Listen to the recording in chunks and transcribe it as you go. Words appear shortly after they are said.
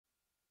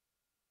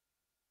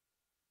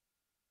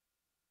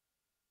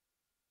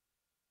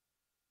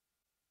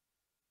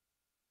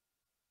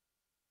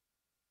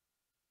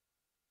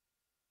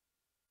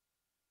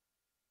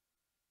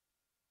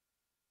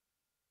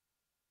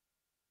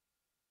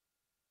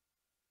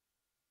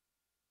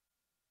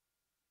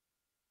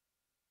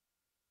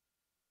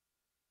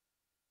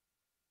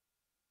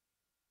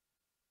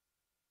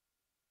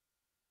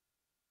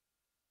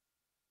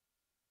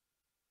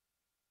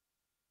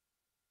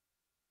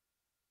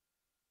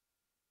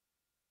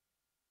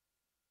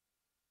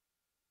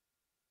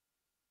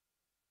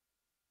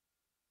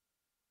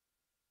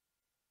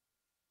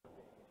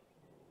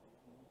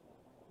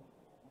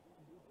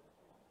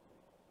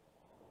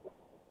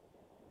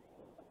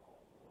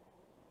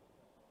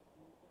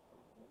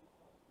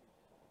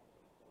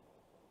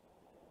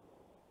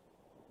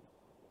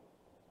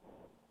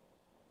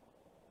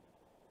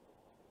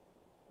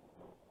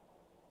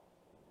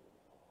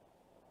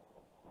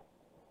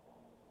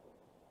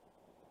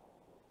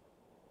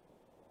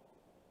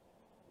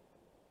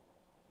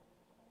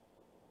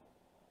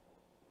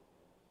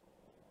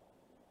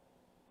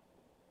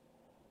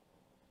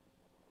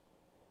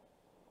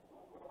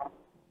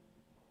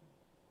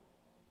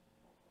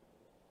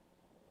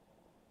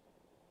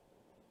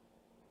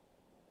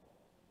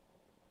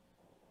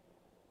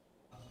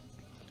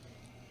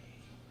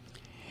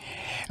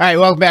All right,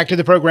 welcome back to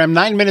the program.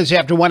 9 minutes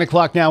after 1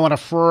 o'clock now on a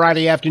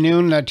Friday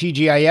afternoon.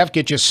 TGIF,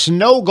 get your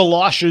snow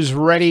galoshes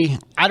ready.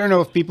 I don't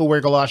know if people wear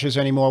galoshes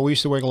anymore. We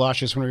used to wear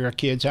galoshes when we were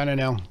kids. I don't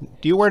know.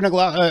 Do you wear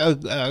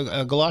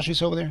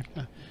galoshes over there?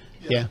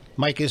 Yeah.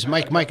 Mike is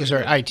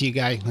our IT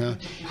guy.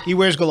 He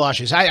wears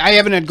galoshes. I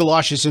haven't had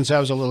galoshes since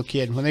I was a little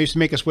kid, when they used to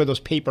make us wear those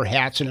paper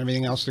hats and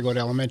everything else to go to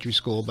elementary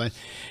school. But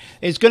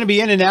it's going to be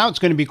in and out. It's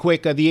going to be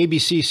quick. The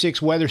ABC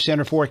 6 Weather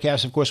Center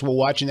forecast, of course, we're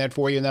watching that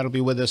for you, and that'll be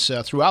with us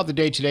throughout the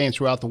day today and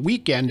throughout the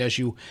weekend as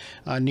you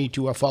need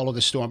to follow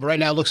the storm. But right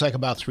now it looks like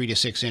about 3 to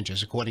 6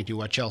 inches, according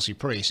to Chelsea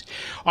Priest.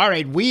 All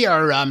right, we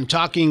are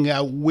talking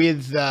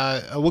with,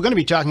 we're going to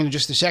be talking in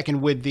just a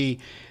second with the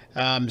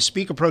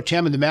Speaker Pro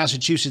Tem in the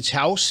Massachusetts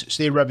House,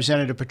 State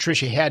Representative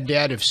Patricia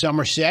Haddad of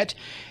Somerset,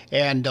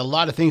 and a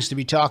lot of things to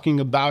be talking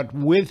about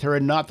with her,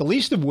 and not the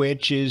least of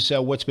which is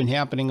what's been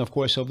happening, of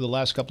course, over the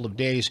last couple of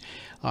days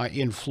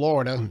in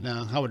Florida,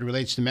 how it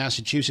relates to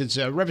Massachusetts.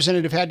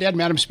 Representative Haddad,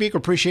 Madam Speaker,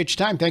 appreciate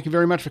your time. Thank you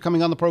very much for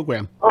coming on the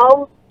program.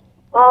 Oh,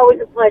 always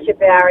a pleasure,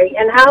 Barry.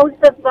 And how's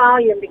the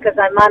volume? Because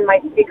I'm on my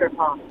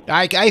speakerphone.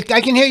 I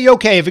can hear you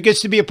okay. If it gets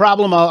to be a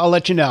problem, I'll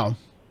let you know.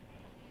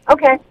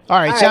 Okay. All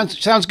right.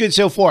 Sounds good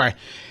so far.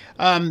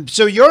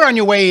 So you're on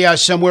your way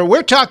somewhere.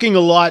 We're talking a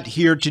lot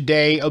here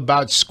today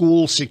about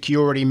school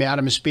security,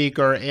 Madam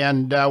Speaker,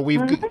 and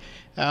we've,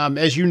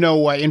 as you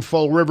know, in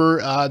Fall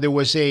River, there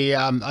was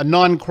a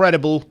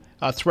non-credible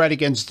threat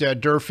against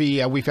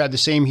Durfee. We've had the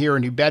same here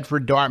in New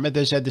Bedford. Dartmouth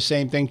has had the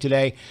same thing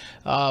today,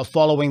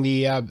 following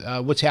the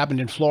what's happened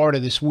in Florida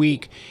this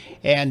week.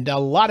 And a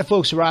lot of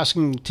folks are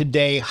asking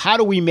today, how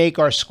do we make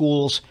our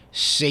schools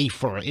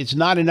safer? It's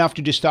not enough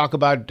to just talk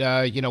about,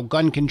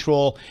 gun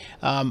control.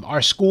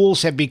 Our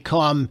schools have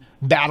become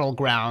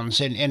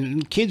battlegrounds,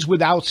 and kids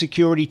without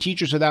security,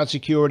 teachers without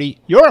security.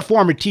 You're a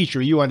former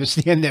teacher. You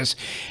understand this.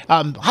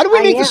 How do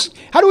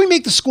we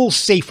make the schools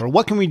safer?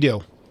 What can we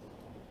do?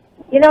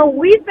 You know,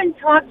 we've been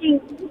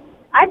talking,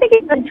 I think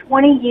it's been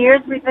 20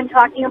 years we've been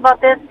talking about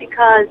this,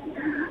 because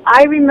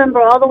I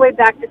remember all the way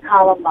back to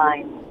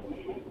Columbine.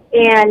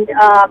 And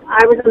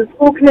I was on the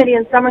school committee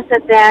in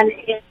Somerset then,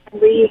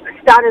 and we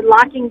started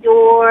locking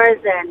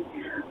doors, and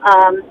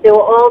there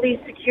were all these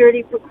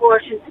security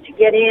precautions to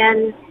get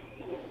in.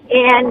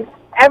 And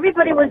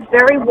everybody was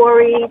very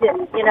worried,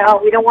 and,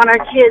 we don't want our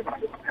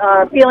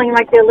kids feeling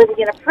like they're living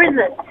in a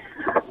prison.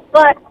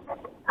 But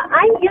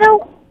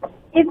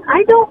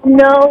I don't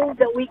know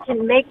that we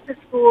can make the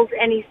schools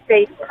any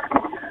safer.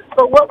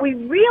 But what we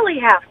really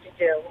have to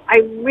do, I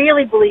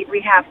really believe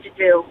we have to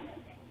do,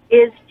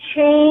 is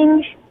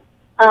change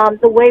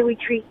the way we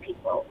treat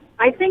people.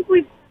 I think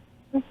we've,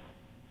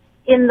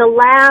 in the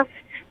last,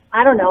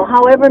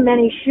 however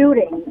many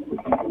shootings,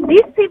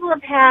 these people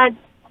have had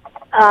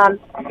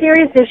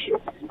serious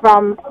issues,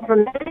 from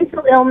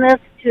mental illness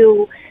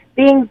to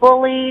being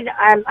bullied.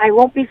 I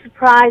won't be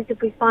surprised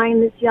if we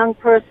find this young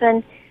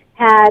person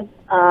had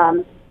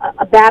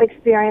a bad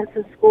experience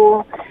in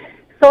school.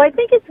 So I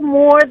think it's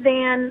more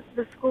than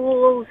the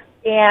schools,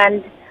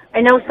 and I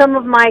know some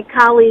of my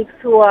colleagues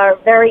who are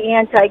very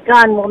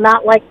anti-gun will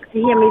not like to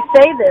hear me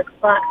say this,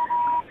 but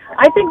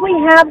I think we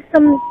have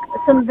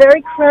some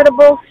very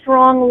credible,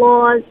 strong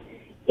laws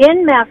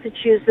in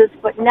Massachusetts,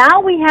 but now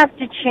we have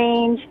to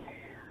change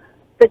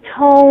the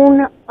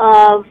tone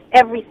of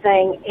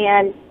everything.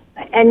 And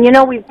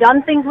we've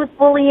done things with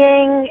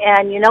bullying,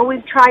 and,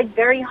 we've tried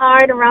very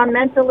hard around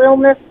mental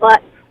illness,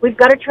 but we've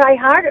got to try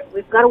harder.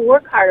 We've got to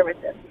work harder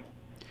at this.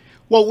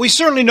 Well, we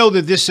certainly know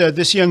that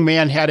this young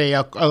man had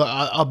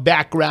a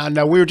background.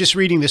 Now, we were just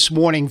reading this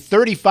morning,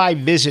 35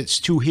 visits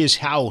to his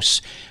house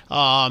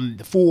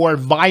for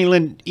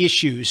violent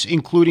issues,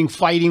 including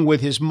fighting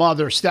with his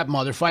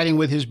stepmother, fighting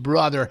with his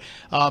brother.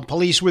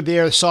 Police were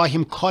there, saw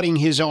him cutting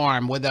his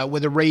arm with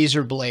a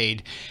razor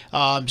blade.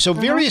 So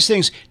various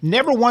things.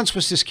 Never once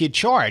was this kid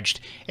charged.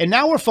 And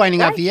now we're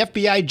finding out the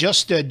FBI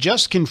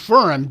just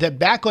confirmed that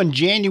back on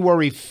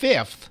January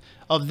 5th,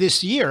 of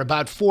this year,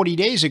 about 40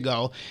 days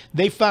ago,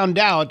 they found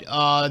out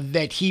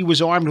that he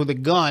was armed with a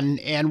gun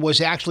and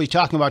was actually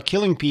talking about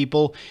killing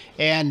people,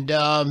 and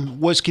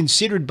was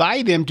considered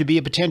by them to be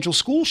a potential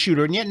school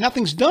shooter, and yet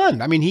nothing's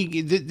done. I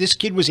mean, this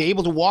kid was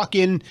able to walk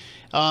in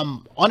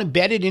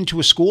unabated into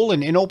a school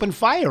and open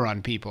fire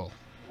on people.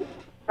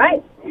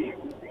 Right.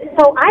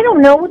 So I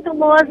don't know what the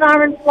laws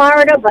are in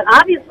Florida, but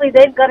obviously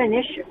they've got an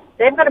issue.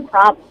 They've got a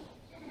problem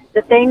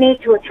that they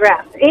need to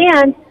address.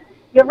 And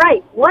you're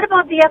right. What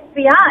about the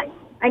FBI?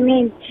 I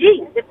mean,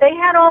 geez, if they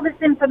had all this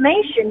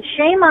information,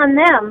 shame on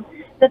them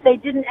that they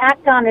didn't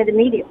act on it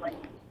immediately.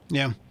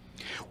 Yeah.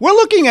 We're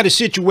looking at a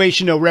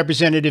situation, though,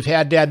 Representative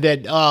Haddad,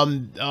 that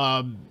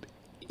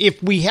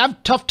if we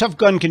have tough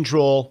gun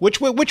control, which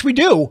we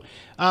do,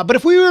 But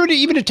if we were to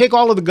even to take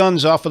all of the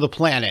guns off of the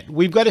planet,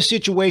 we've got a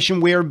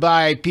situation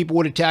whereby people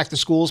would attack the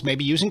schools,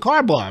 maybe using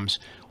car bombs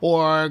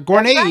or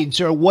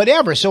grenades or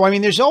whatever. So, I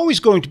mean, there's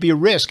always going to be a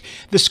risk.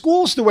 The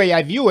schools, the way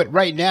I view it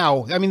right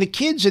now, I mean, the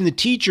kids and the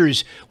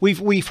teachers,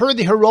 we've heard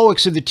the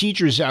heroics of the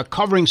teachers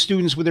covering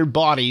students with their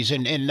bodies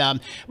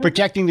and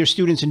protecting their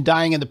students and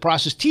dying in the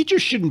process.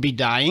 Teachers shouldn't be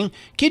dying.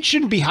 Kids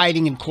shouldn't be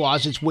hiding in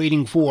closets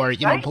waiting for,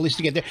 you know, police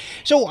to get there.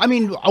 So, I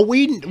mean,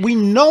 we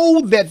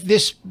know that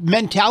this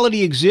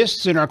mentality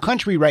exists in our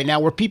country right now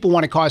where people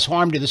want to cause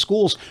harm to the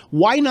schools.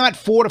 Why not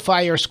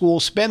fortify our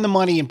schools, spend the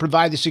money and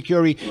provide the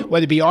security,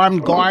 whether it be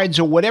armed guards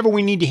or whatever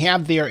we need to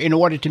have there in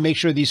order to make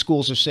sure these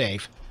schools are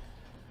safe?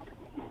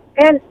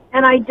 And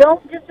I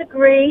don't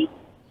disagree.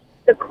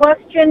 The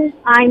question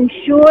I'm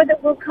sure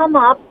that will come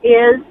up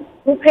is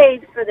who pays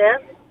for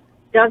this?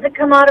 Does it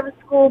come out of a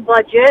school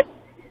budget?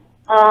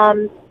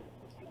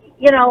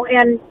 You know,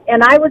 and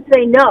I would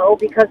say no,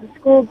 because the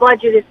school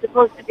budget is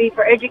supposed to be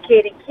for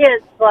educating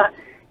kids, but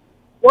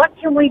what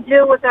can we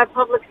do with our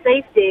public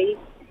safety?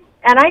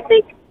 And I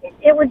think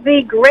it would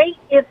be great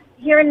if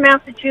here in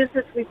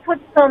Massachusetts we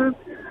put some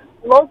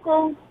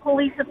local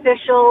police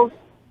officials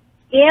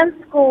and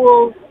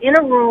schools in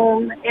a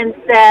room and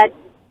said,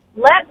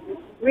 let's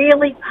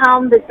really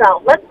pound this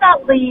out. Let's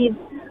not leave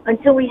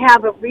until we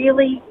have a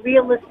really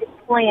realistic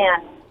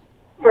plan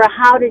for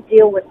how to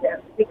deal with this.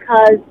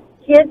 Because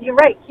kids, you're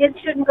right, kids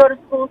shouldn't go to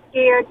school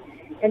scared,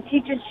 and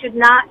teachers should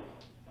not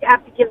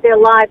have to give their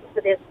lives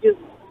for their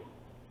students.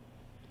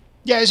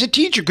 Yeah, as a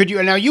teacher, could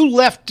you, now you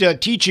left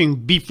teaching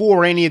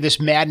before any of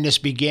this madness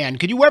began.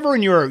 Could you ever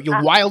in your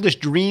wildest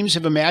dreams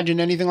have imagined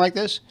anything like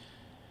this?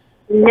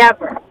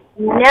 Never.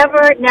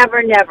 Never.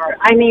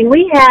 I mean,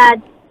 we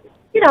had,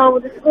 you know,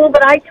 the school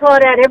that I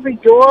taught at, every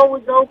door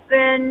was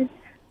open.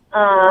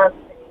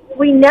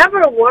 We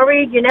never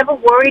worried. You never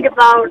worried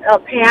about a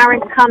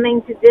parent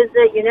coming to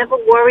visit. You never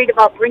worried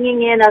about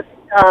bringing in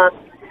a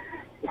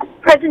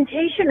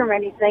presentation or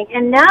anything.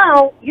 And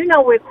now, you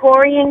know, we're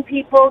quarrying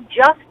people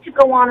just to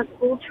go on a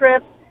school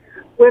trip.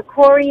 We're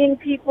quarrying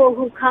people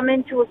who come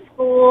into a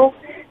school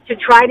to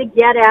try to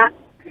get at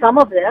some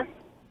of this.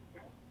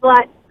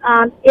 But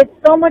it's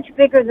so much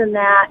bigger than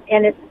that,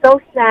 and it's so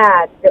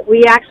sad that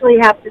we actually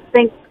have to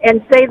think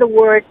and say the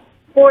word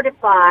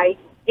fortify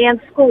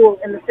and school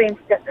in the same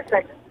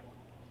sentence.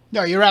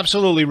 No, you're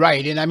absolutely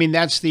right, and I mean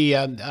that's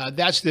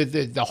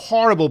the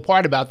horrible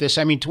part about this.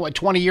 I mean,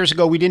 20 years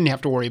ago we didn't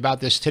have to worry about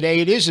this. Today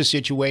it is a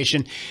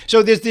situation.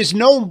 So there's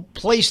no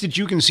place that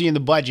you can see in the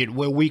budget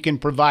where we can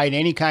provide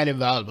any kind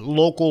of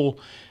local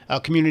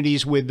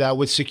communities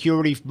with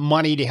security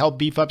money to help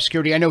beef up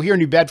security. I know here in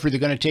New Bedford they're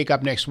going to take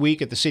up next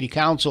week at the City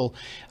Council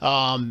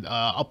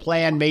a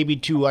plan maybe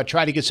to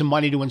try to get some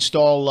money to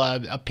install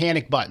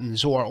panic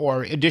buttons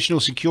or additional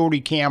security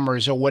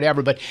cameras or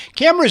whatever. But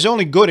cameras are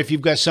only good if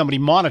you've got somebody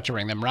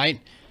monitoring them, right?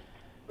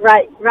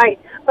 Right.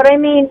 But I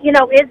mean, you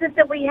know, is it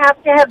that we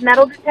have to have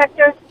metal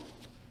detectors?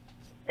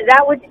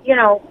 That would, you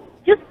know,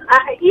 just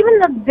even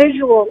the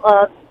visual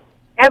of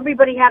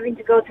everybody having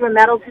to go through a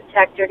metal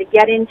detector to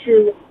get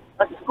into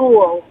a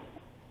school,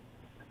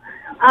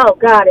 oh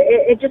God,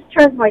 it just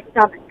turns my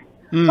stomach.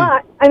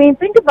 But, I mean,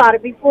 think about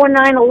it. Before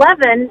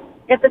 9/11,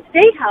 at the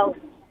State House,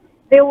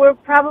 there were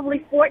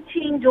probably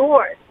 14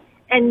 doors,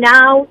 and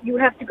now you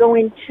have to go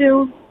in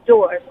 2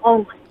 doors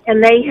only,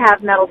 and they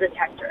have metal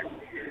detectors.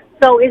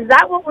 So is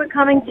that what we're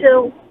coming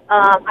to?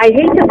 I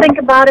hate to think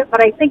about it,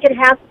 but I think it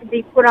has to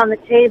be put on the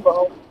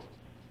table.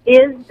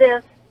 Is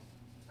this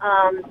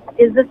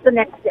the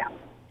next step?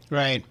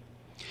 Right.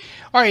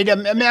 All right,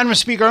 Madam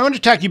Speaker, I want to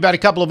talk to you about a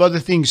couple of other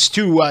things,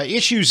 too,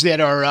 issues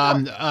that are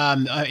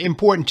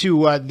important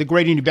to the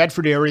greater New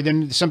Bedford area,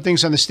 then some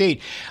things on the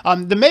state.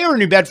 The mayor of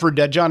New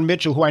Bedford, John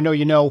Mitchell, who I know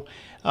you know,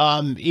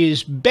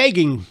 is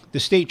begging the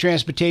state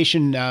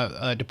transportation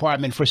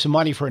department for some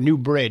money for a new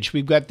bridge.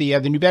 We've got the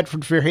New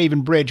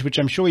Bedford-Fairhaven Bridge, which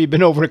I'm sure you've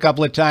been over a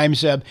couple of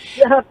times. A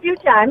few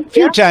times. A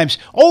few times.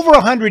 Over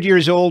 100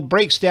 years old,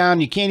 breaks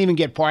down. You can't even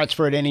get parts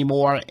for it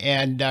anymore.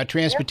 And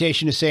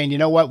transportation is saying, you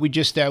know what, we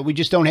just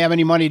don't have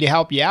any money to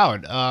help you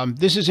out.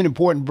 This is an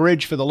important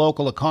bridge for the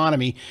local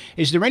economy.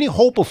 Is there any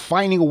hope of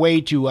finding a way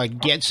to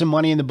get some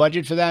money in the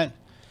budget for that?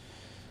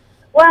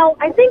 Well,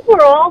 I think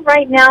we're all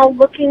right now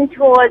looking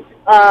towards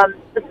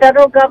the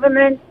federal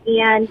government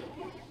and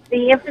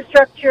the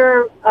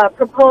infrastructure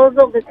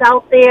proposal that's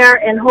out there,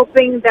 and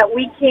hoping that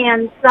we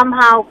can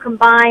somehow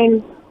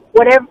combine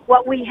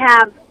what we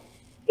have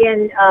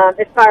in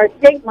as far as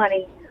state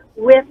money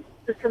with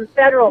some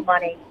federal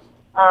money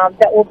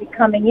that will be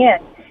coming in.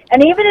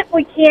 And even if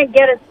we can't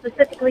get it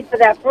specifically for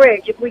that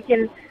bridge, if we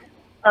can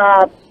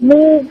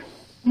move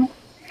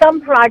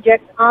some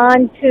projects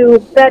onto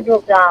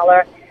federal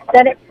dollar,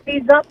 then it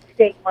frees up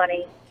state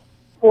money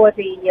for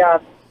the,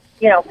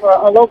 for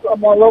a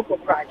more local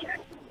project.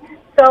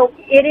 So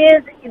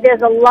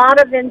there's a lot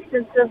of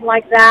instances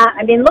like that.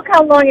 I mean, look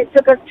how long it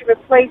took us to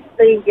replace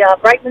the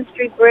Brightman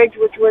Street Bridge,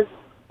 which was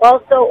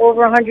also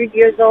over 100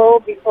 years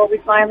old, before we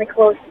finally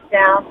closed it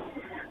down.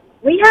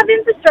 We have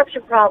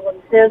infrastructure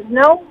problems. There's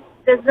no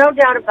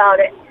doubt about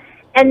it.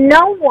 And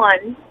no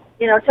one,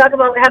 talk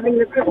about having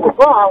the crystal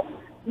ball,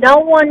 no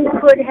one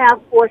could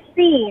have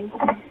foreseen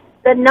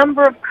the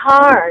number of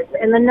cars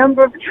and the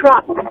number of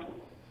trucks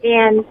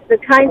and the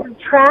kinds of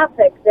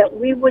traffic that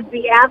we would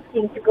be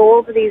asking to go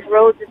over these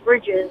roads and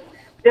bridges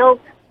built,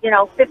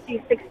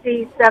 50,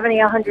 60, 70,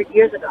 100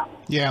 years ago.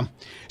 Yeah.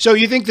 So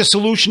you think the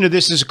solution to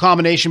this is a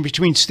combination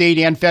between state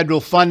and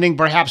federal funding,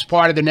 perhaps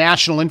part of the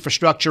national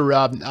infrastructure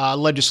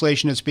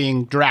legislation that's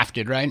being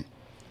drafted, right?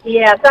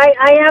 Yes,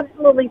 I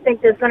absolutely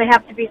think there's going to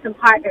have to be some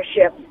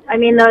partnerships. I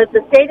mean,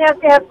 the state has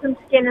to have some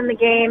skin in the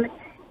game,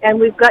 and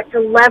we've got to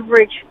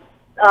leverage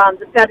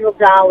the federal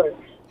dollars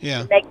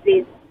to make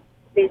these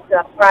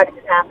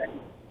projects happen.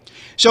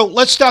 So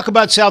let's talk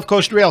about South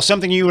Coast Rail,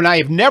 something you and I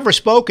have never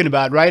spoken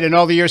about, right? In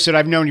all the years that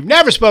I've known, you've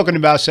never spoken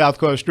about South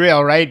Coast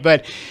Rail, right?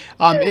 But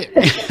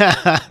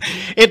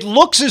it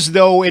looks as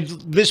though at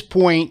this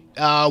point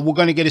we're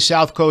going to get a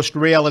South Coast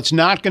Rail. It's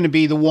not going to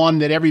be the one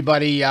that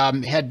everybody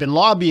had been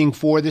lobbying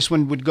for. This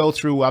one would go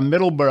through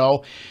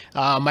Middleborough.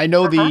 I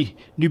know the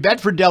New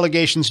Bedford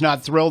delegation's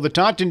not thrilled. The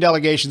Taunton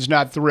delegation's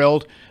not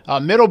thrilled.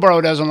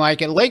 Middleborough doesn't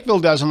like it. Lakeville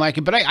doesn't like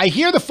it. But I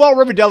hear the Fall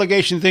River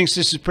delegation thinks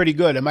this is pretty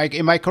good. Am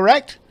I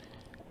correct?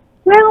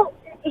 Well,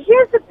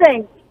 here's the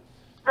thing.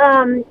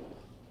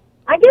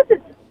 I guess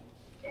it's,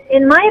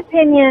 in my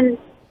opinion,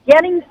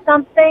 getting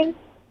something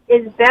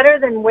is better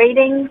than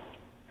waiting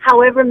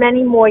however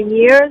many more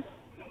years.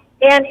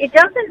 And it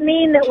doesn't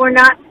mean that we're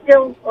not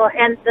still,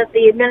 and that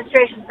the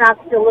administration's not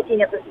still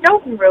looking at the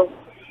Stoughton route.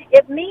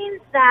 It means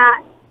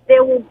that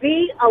there will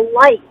be a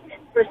light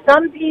for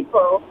some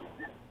people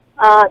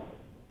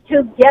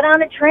to get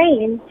on a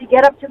train to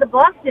get up to the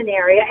Boston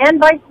area, and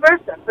vice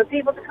versa, for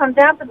people to come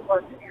down to the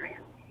Boston area.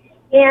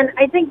 And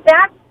I think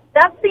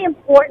that's the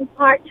important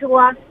part to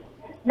us,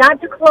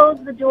 not to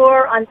close the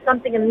door on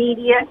something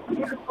immediate,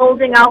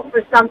 holding out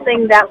for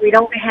something that we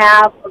don't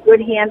have a good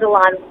handle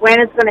on when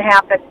it's going to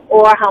happen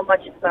or how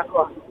much it's going to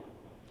cost.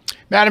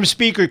 Madam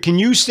Speaker, can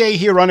you say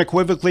here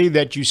unequivocally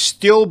that you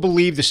still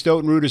believe the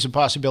Stoughton route is a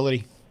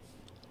possibility?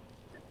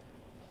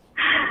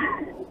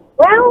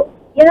 Well,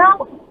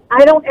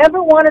 I don't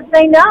ever want to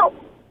say no,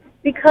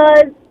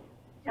 because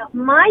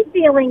my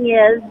feeling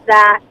is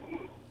that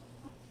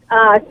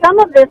some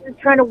of this is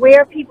trying to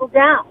wear people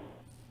down.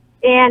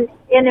 And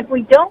if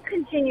we don't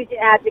continue to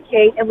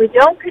advocate and we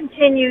don't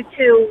continue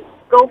to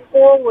go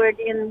forward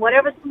in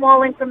whatever small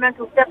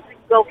incremental steps we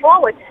can go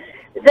forward,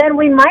 then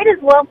we might as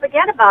well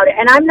forget about it.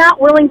 And I'm not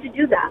willing to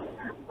do that.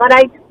 But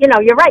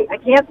you're right. I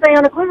can't say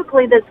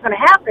unequivocally that it's going to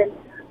happen,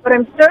 but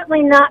I'm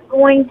certainly not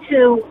going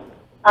to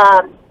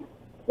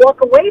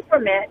walk away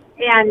from it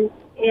and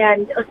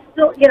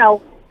assume,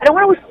 I don't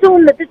want to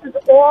assume that this is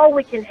all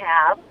we can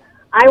have.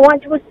 I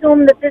want to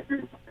assume that this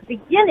is the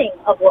beginning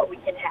of what we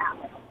can have.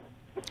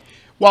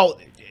 Well,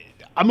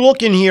 I'm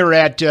looking here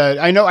at,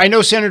 I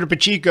know Senator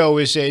Pacheco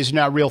is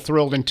not real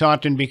thrilled in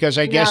Taunton because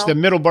I guess the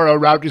Middleborough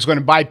route is going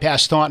to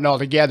bypass Taunton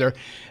altogether.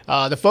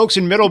 The folks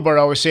in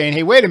Middleborough are saying,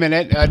 hey, wait a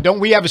minute, don't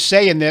we have a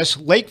say in this?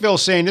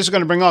 Lakeville's saying this is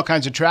going to bring all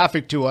kinds of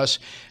traffic to us.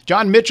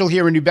 John Mitchell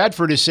here in New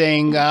Bedford is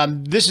saying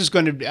this is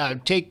going to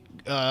take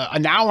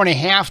an hour and a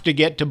half to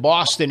get to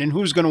Boston, and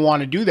who's going to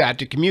want to do that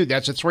to commute?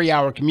 That's a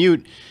 3-hour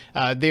commute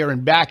there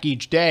and back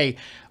each day.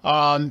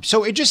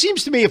 So it just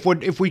seems to me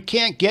if we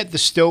can't get the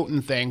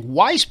Stoughton thing,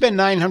 why spend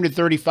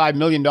 $935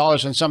 million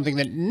on something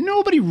that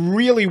nobody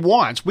really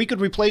wants? We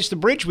could replace the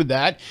bridge with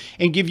that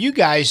and give you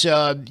guys,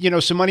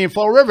 some money in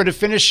Fall River to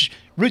finish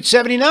Route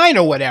 79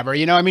 or whatever.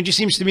 It just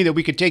seems to me that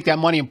we could take that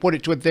money and put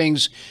it toward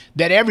things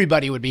that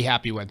everybody would be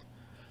happy with.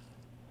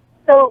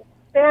 So,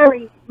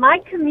 Barry, my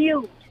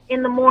commute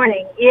in the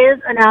morning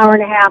is an hour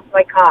and a half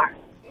by car.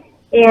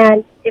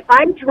 And if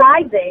I'm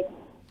driving,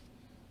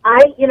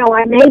 I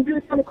may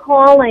do some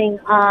calling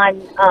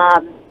on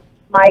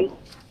my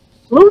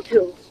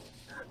Bluetooth,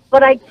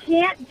 but I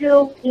can't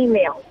do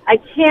email. I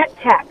can't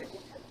text.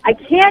 I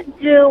can't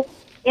do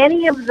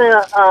any of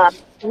the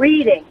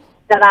reading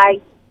that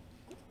I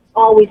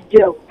always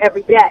do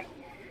every day.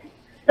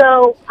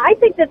 So I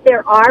think that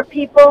there are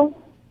people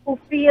who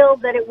feel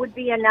that it would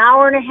be an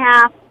hour and a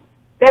half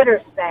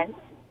better spent.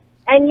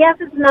 And yes,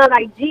 it's not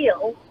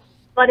ideal,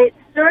 but it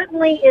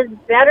certainly is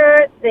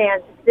better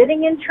than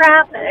sitting in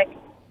traffic.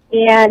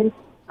 And,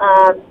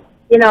 I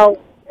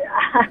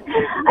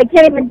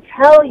can't even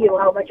tell you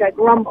how much I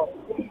grumble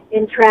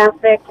in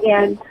traffic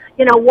and,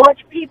 watch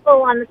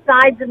people on the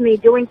sides of me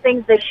doing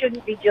things they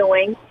shouldn't be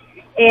doing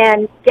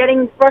and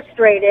getting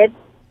frustrated.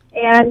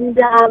 And,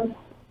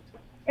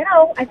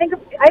 I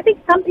think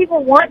some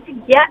people want to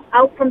get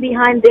out from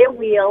behind their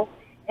wheel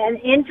and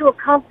into a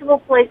comfortable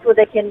place where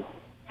they can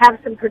have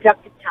some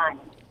productive time.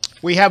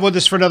 We have with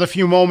us for another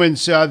few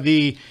moments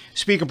the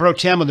Speaker Pro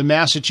Tem of the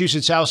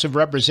Massachusetts House of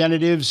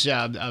Representatives,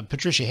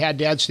 Patricia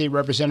Haddad, state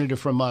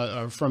representative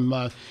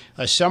from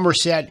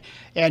Somerset.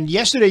 And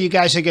yesterday, you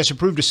guys, I guess,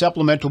 approved a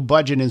supplemental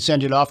budget and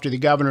sent it off to the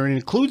governor. And it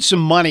includes some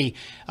money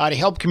to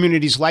help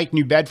communities like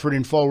New Bedford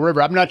and Fall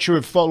River. I'm not sure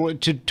if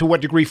to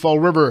what degree Fall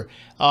River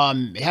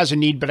has a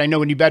need, but I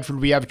know in New Bedford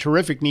we have a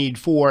terrific need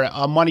for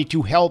money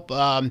to help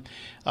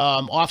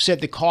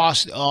offset the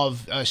cost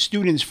of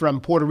students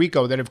from Puerto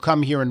Rico that have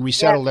come here and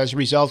resettled as a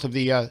result of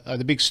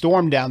the big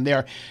storm down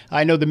there.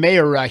 I know the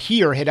mayor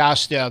here had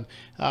asked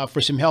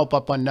for some help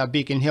up on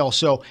Beacon Hill.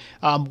 So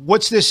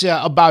what's this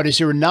about? Is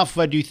there enough,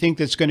 do you think,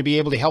 that's going to be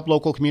able to help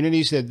local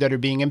communities that are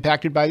being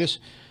impacted by this?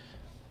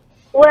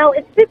 Well,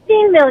 it's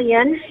 $15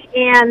 million,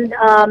 and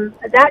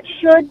that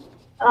should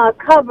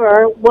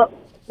cover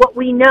what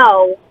we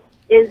know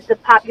is the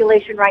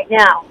population right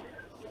now.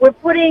 We're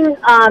putting,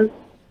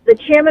 the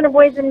chairman of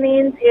Ways and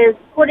Means is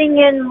putting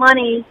in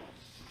money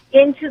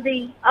into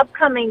the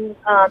upcoming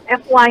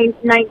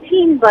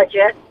FY19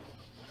 budget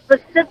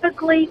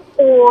specifically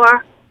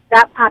for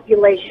that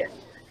population.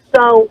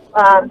 So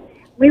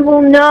we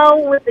will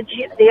know with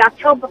the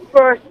October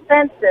 1st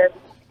census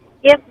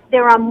if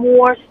there are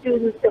more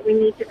students that we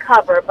need to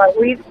cover, but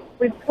we've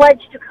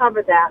pledged to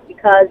cover that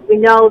because we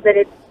know that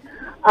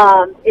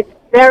it's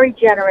very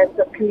generous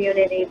of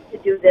communities to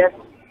do this,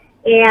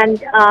 and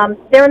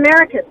they're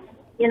Americans.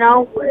 You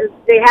know,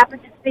 they happen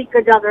to speak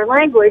another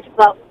language,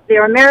 but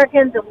they're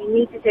Americans, and we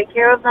need to take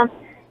care of them.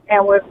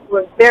 And we're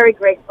very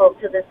grateful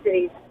to the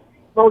cities,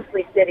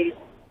 mostly cities,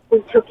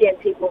 who took in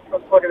people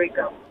from Puerto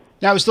Rico.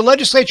 Now, is the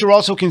legislature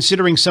also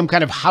considering some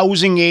kind of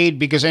housing aid?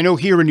 Because I know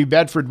here in New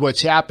Bedford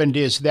what's happened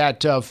is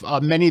that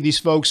many of these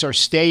folks are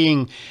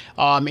staying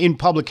in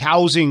public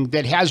housing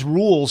that has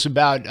rules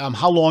about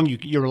how long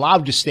you're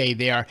allowed to stay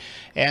there.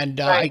 And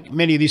right.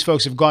 Many of these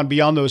folks have gone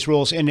beyond those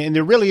rules. And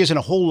there really isn't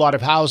a whole lot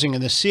of housing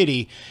in the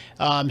city.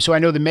 So I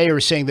know the mayor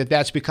is saying that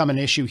that's become an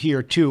issue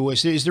here, too.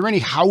 Is there any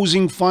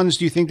housing funds,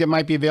 do you think, that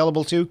might be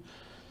available, too?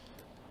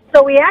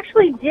 So we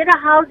actually did a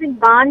housing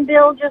bond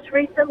bill just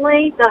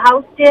recently. The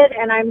House did,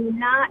 and I'm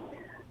not,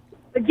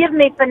 forgive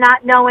me for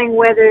not knowing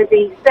whether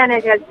the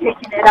Senate has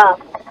taken it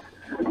up.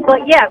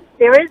 But yes,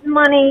 there is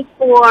money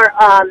for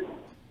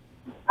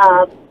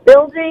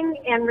building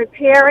and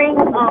repairing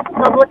of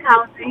public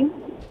housing,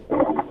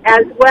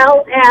 as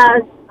well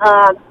as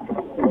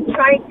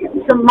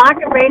trying some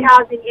market rate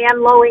housing and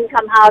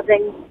low-income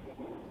housing.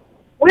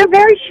 We're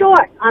very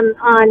short on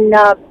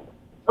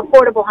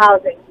affordable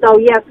housing. So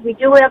yes, we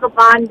do have a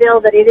bond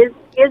bill that it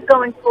is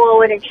going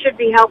forward and should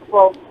be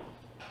helpful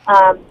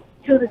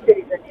to the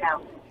cities and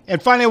towns. And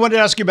finally, I wanted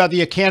to ask you about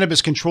the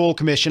Cannabis Control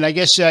Commission. I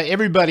guess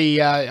everybody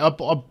up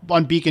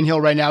on Beacon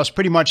Hill right now is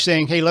pretty much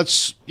saying, "Hey,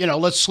 let's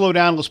slow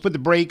down. Let's put the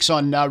brakes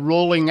on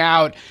rolling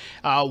out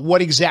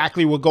what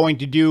exactly we're going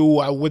to do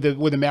with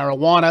the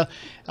marijuana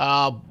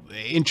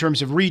in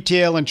terms of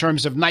retail, in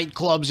terms of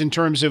nightclubs, in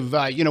terms of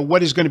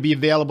what is going to be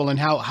available and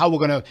how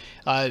we're going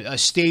to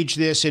stage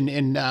this,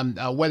 and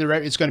whether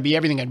it's going to be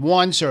everything at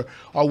once or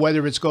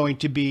whether it's going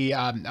to be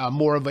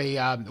more of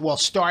a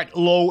start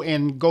low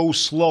and go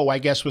slow, I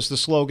guess was the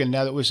slogan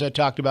that was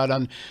talked about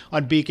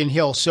on Beacon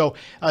Hill. So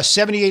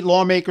 78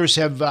 lawmakers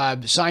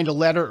have signed a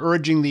letter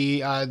urging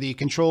the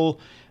Control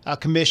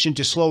Commission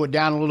to slow it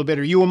down a little bit.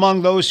 Are you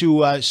among those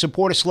who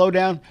support a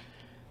slowdown?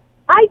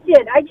 I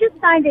did. I just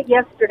signed it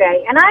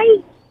yesterday, and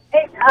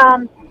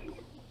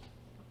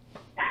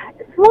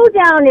slow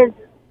down is,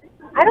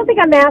 I don't think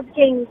I'm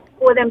asking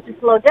for them to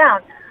slow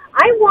down.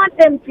 I want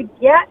them to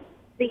get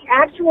the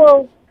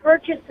actual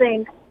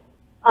purchasing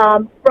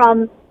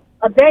from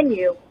a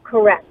venue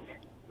correct.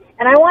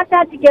 And I want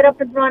that to get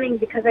up and running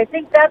because I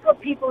think that's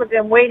what people have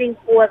been waiting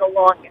for the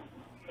longest.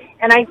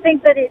 And I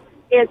think that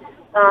it's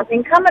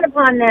incumbent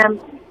upon them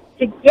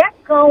to get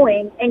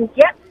going and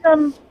get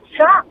some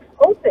shops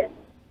open,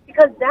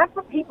 because that's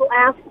what people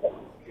ask for.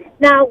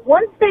 Now,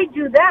 once they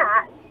do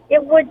that,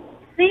 it would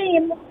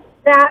seem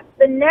that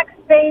the next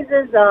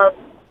phases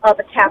of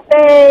a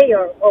cafe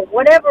or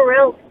whatever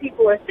else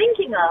people are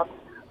thinking of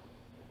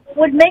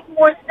would make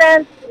more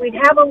sense. We'd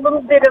have a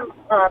little bit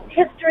of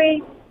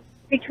history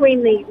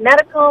between the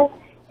medical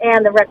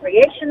and the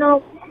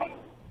recreational.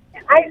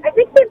 I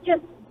think they've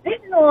just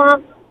bitten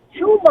off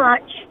too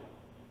much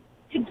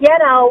to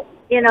get out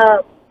in a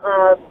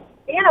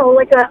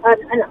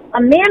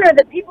manner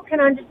that people can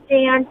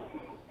understand,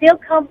 feel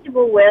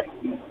comfortable with.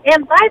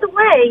 And by the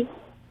way,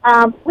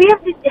 we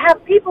have to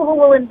have people who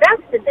will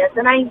invest in this.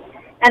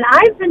 And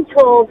I've been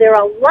told there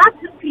are lots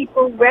of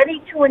people ready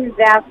to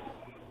invest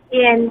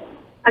in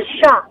a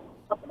shop,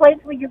 a place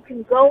where you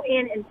can go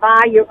in and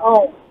buy your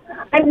own.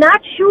 I'm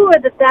not sure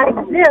that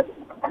exists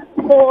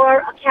for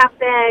a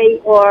cafe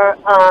or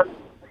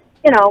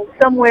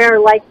somewhere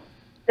like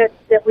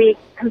that we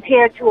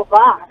compare to a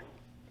bar.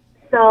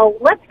 So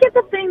let's get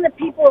the thing that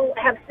people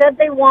have said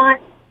they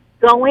want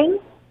going,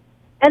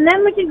 and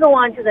then we can go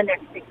on to the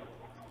next thing.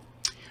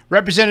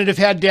 Representative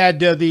Haddad,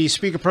 the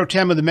Speaker Pro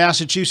Tem of the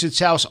Massachusetts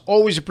House,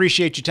 always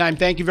appreciate your time.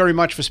 Thank you very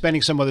much for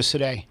spending some with us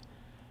today.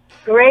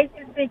 Great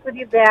to speak with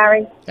you,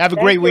 Barry. Have a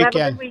great weekend.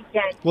 Have a good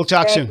weekend. We'll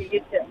talk soon. You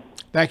too.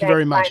 Thank you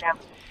very much. Bye now.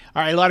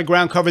 All right, a lot of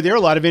ground covered there,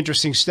 a lot of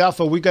interesting stuff.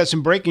 We've got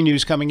some breaking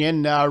news coming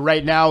in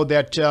right now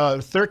that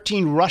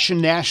 13 Russian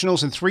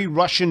nationals and 3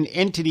 Russian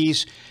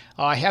entities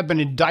have been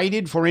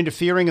indicted for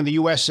interfering in the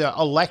U.S.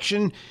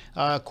 election,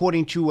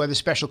 according to the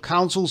special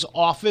counsel's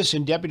office.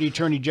 And Deputy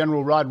Attorney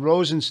General Rod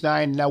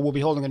Rosenstein will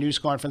be holding a news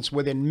conference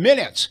within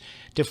minutes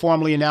to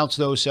formally announce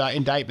those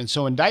indictments.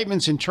 So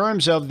indictments in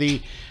terms of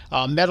the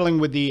meddling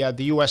with the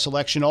U.S.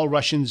 election. All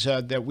Russians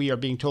that we are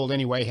being told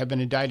anyway have been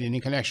indicted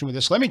in connection with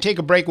this. Let me take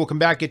a break. We'll come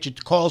back, get your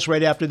calls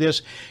right after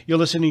this. You're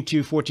listening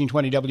to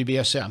 1420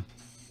 WBSM.